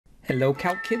Hello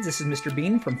Calc Kids, this is Mr.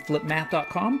 Bean from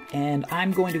flipmath.com, and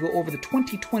I'm going to go over the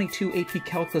 2022 AP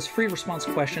Calculus free response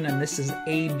question, and this is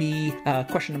AB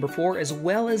question number 4 as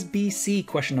well as BC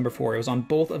question number 4. It was on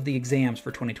both of the exams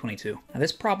for 2022. Now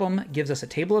this problem gives us a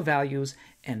table of values,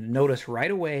 and notice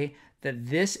right away that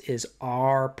this is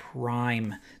R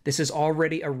prime. This is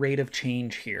already a rate of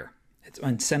change here. It's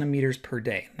in centimeters per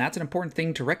day. And that's an important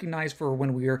thing to recognize for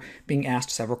when we are being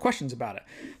asked several questions about it.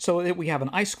 So we have an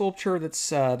ice sculpture that's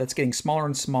getting smaller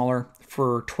and smaller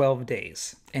for 12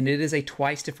 days. And it is a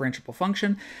twice differentiable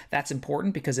function. That's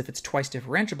important because if it's twice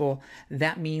differentiable,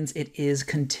 that means it is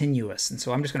continuous. And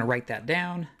so I'm just going to write that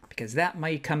down because that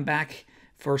might come back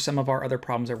for some of our other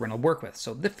problems that we're going to work with.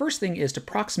 So the first thing is to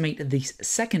approximate the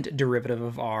second derivative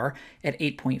of r at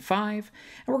 8.5, and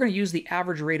we're going to use the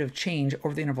average rate of change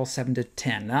over the interval 7 to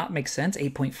 10. Now that makes sense.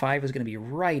 8.5 is going to be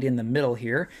right in the middle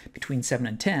here between 7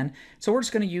 and 10. So we're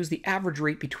just going to use the average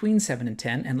rate between 7 and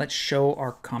 10, and let's show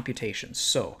our computations.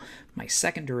 So my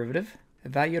second derivative,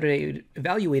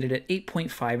 evaluated at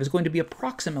 8.5, is going to be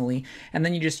approximately, and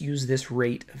then you just use this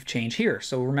rate of change here.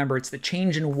 So remember, it's the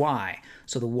change in y.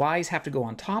 So the y's have to go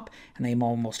on top, and they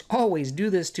almost always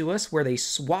do this to us where they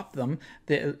swap them.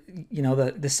 The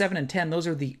 7 and 10, those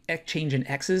are the change in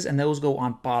x's, and those go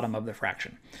on bottom of the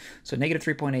fraction. So negative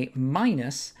 3.8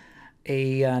 minus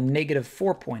a negative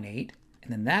 4.8,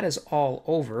 and then that is all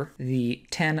over the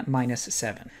 10 minus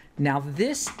 7. Now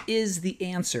this is the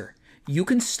answer. You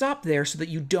can stop there so that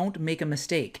you don't make a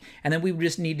mistake. And then we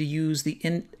just need to use the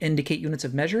indicate units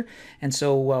of measure. And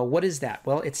so what is that?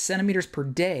 Well, it's centimeters per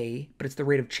day, but it's the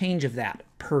rate of change of that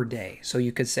per day. So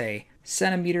you could say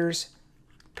centimeters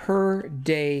per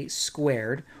day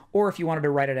squared, or if you wanted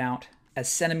to write it out as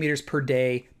centimeters per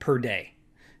day,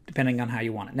 depending on how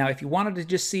you want it. Now, if you wanted to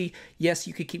just see, yes,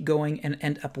 you could keep going and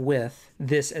end up with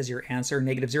this as your answer,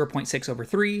 negative 0.6 over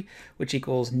 3, which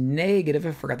equals negative,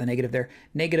 I forgot the negative there,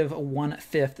 negative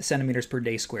 1/5 centimeters per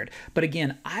day squared. But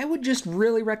again, I would just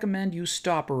really recommend you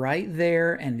stop right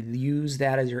there and use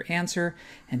that as your answer,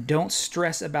 and don't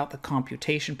stress about the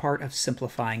computation part of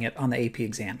simplifying it on the AP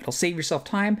exam. It'll save yourself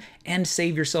time and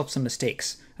save yourself some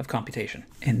mistakes of computation.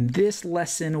 And this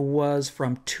lesson was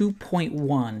from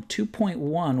 2.1.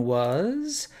 2.1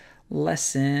 was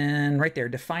lesson right there,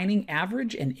 defining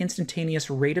average and instantaneous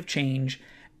rate of change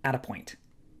at a point.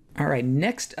 All right,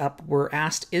 next up, we're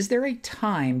asked, is there a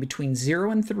time between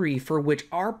 0 and 3 for which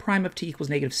r prime of t equals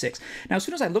negative 6? Now, as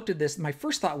soon as I looked at this, my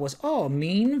first thought was, oh,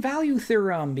 mean value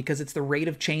theorem, because it's the rate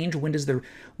of change. When does the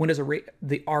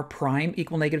r prime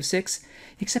equal negative 6?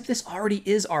 Except this already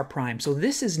is r prime, so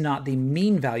this is not the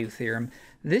mean value theorem.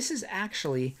 This is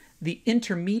actually the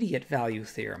intermediate value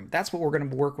theorem. That's what we're going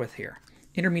to work with here.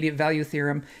 Intermediate value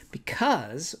theorem,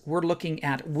 because we're looking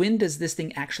at when does this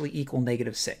thing actually equal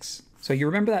negative 6. So you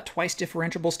remember that twice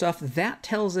differentiable stuff? That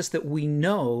tells us that we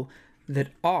know that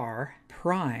r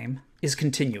prime is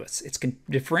continuous. It's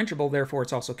differentiable, therefore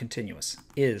it's also continuous,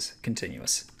 is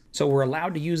continuous. So we're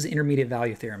allowed to use the intermediate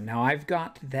value theorem. Now I've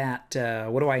got that,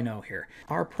 what do I know here?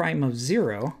 R prime of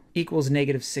 0 equals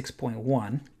negative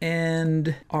 6.1,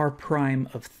 and r prime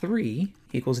of 3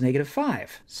 equals negative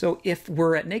 5. So if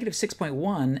we're at negative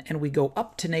 6.1 and we go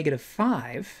up to negative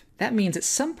 5, that means at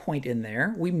some point in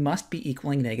there, we must be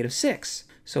equaling negative 6.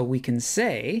 So we can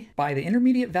say, by the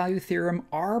intermediate value theorem,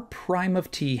 r prime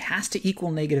of t has to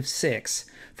equal negative 6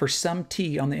 for some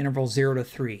t on the interval 0 to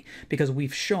 3, because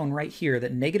we've shown right here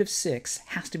that negative 6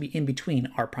 has to be in between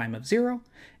r prime of 0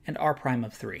 and r prime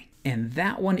of 3. And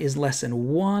that one is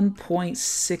lesson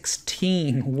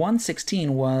 1.16. 1.16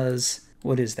 was,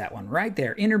 what is that one? Right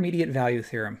there, intermediate value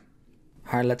theorem.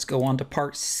 All right, let's go on to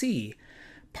part C.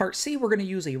 Part C, we're going to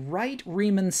use a right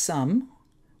Riemann sum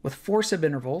with 4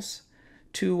 subintervals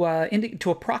to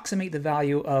approximate the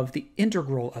value of the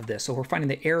integral of this. So we're finding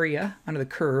the area under the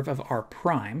curve of r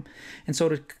prime. And so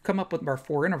to come up with our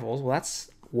 4 intervals, well, that's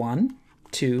 1,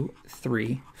 2,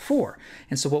 3, 4.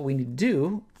 And so what we need to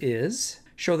do is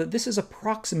show that this is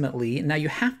approximately, now you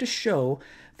have to show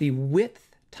the width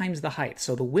times the height.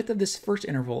 So the width of this first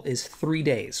interval is 3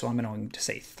 days. So I'm going to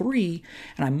say 3,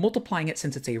 and I'm multiplying it.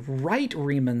 Since it's a right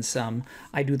Riemann sum,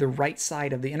 I do the right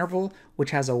side of the interval,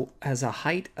 which has a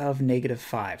height of negative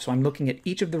 5. So I'm looking at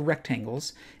each of the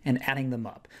rectangles and adding them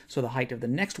up. So the height of the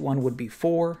next one would be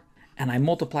 4, and I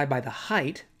multiply by the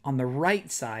height on the right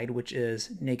side, which is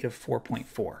negative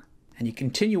 4.4. And you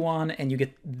continue on, and you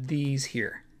get these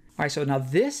here. All right, so now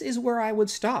this is where I would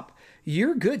stop.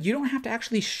 You're good. You don't have to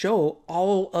actually show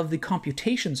all of the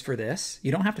computations for this.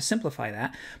 You don't have to simplify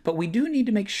that, but we do need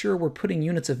to make sure we're putting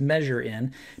units of measure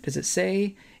in. Does it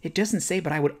say It doesn't say,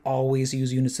 but I would always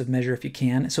use units of measure if you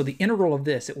can. So the integral of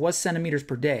this, it was centimeters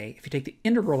per day. If you take the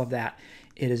integral of that,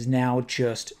 it is now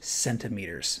just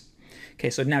centimeters. Okay,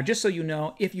 so now just so you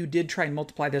know, if you did try and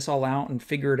multiply this all out and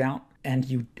figure it out, and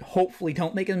you hopefully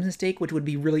don't make a mistake, which would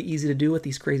be really easy to do with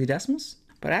these crazy decimals,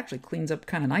 but it actually cleans up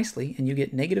kind of nicely, and you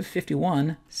get negative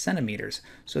 51 centimeters.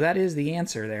 So that is the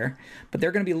answer there. But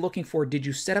they're going to be looking for, did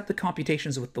you set up the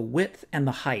computations with the width and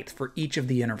the height for each of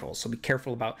the intervals? So be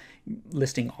careful about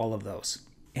listing all of those.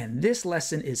 And this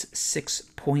lesson is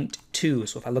 6.2.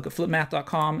 So if I look at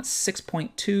flipmath.com,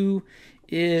 6.2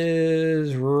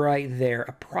 is right there,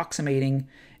 approximating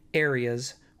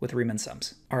areas with Riemann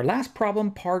sums. Our last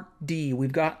problem, part D,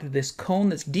 we've got this cone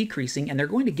that's decreasing, and they're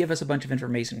going to give us a bunch of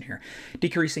information here.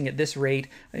 Decreasing at this rate.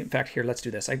 In fact, here, let's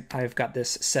do this. I've got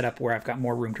this set up where I've got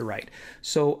more room to write.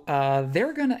 So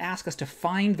they're going to ask us to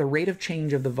find the rate of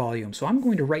change of the volume. So I'm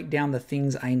going to write down the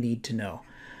things I need to know.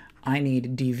 I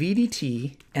need dv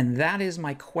dt, and that is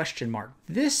my question mark.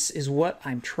 This is what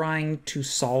I'm trying to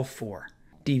solve for,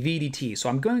 dv dt. So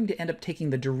I'm going to end up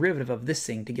taking the derivative of this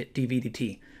thing to get dv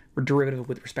dt, or derivative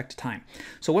with respect to time.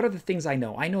 So what are the things I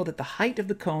know? I know that the height of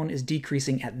the cone is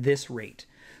decreasing at this rate.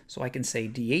 So I can say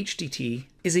dh dt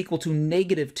is equal to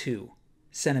negative 2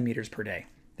 centimeters per day.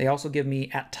 They also give me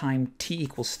at time t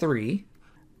equals 3,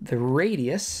 the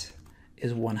radius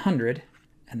is 100,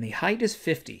 and the height is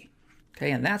 50.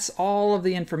 Okay, and that's all of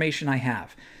the information I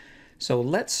have. So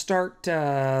let's start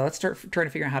trying to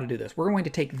figure out how to do this. We're going to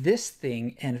take this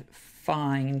thing and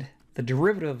find the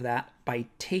derivative of that by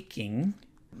taking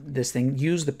this thing,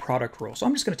 use the product rule. So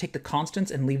I'm just going to take the constants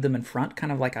and leave them in front,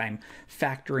 kind of like I'm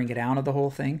factoring it out of the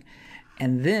whole thing.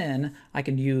 And then I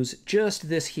can use just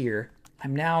this here.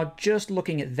 I'm now just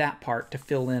looking at that part to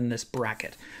fill in this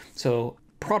bracket. So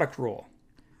product rule,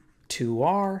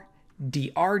 2r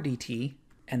dr dt,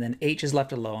 and then h is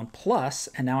left alone, plus,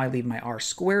 and now I leave my r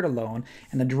squared alone,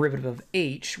 and the derivative of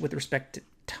h with respect to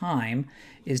time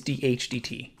is dh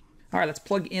dt. All right, let's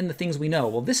plug in the things we know.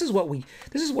 Well, this is what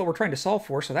we're trying to solve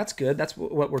for, so that's good. That's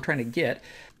what we're trying to get.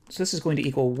 So this is going to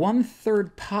equal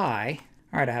 1/3 pi.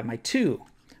 All right, I have my 2.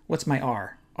 What's my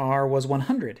r? R was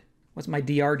 100. What's my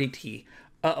dr dt?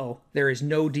 Uh-oh, there is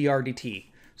no dr dt.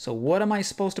 So what am I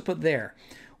supposed to put there?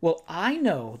 Well, I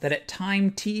know that at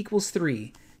time t equals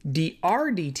 3,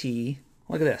 dr dt,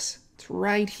 look at this, it's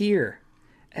right here.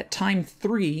 At time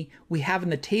 3, we have in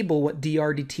the table what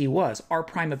dr dt was. R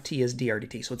prime of t is dr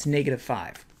dt, so it's negative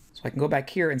 5. So I can go back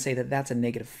here and say that that's a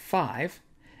negative 5.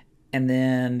 And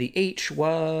then the h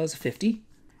was 50.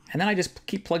 And then I just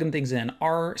keep plugging things in.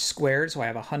 R squared, so I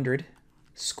have 100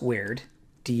 squared.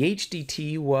 dh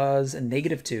dt was a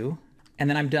negative 2. And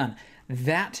then I'm done.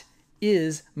 That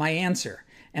is my answer.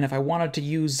 And if I wanted to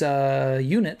use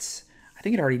units, I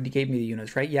think it already gave me the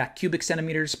units, right? Yeah, cubic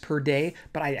centimeters per day,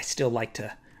 but I still like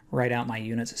to write out my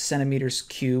units, centimeters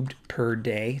cubed per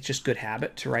day. It's just good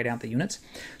habit to write out the units.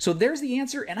 So there's the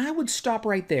answer, and I would stop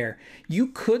right there. You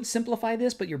could simplify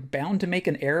this, but you're bound to make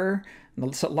an error.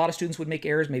 A lot of students would make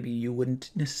errors, maybe you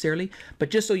wouldn't necessarily, but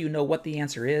just so you know what the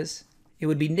answer is, it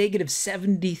would be negative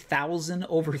 70,000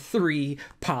 over 3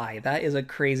 pi. That is a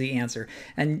crazy answer.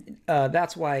 And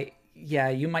that's why, yeah,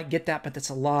 you might get that, but that's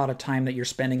a lot of time that you're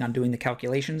spending on doing the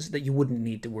calculations that you wouldn't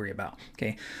need to worry about.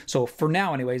 Okay, so for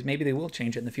now anyways, maybe they will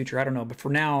change it in the future, I don't know, but for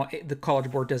now the College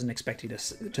Board doesn't expect you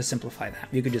to simplify that.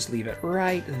 You could just leave it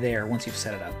right there once you've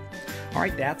set it up. All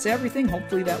right, that's everything.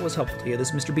 Hopefully that was helpful to you.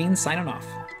 This is Mr. Bean signing off.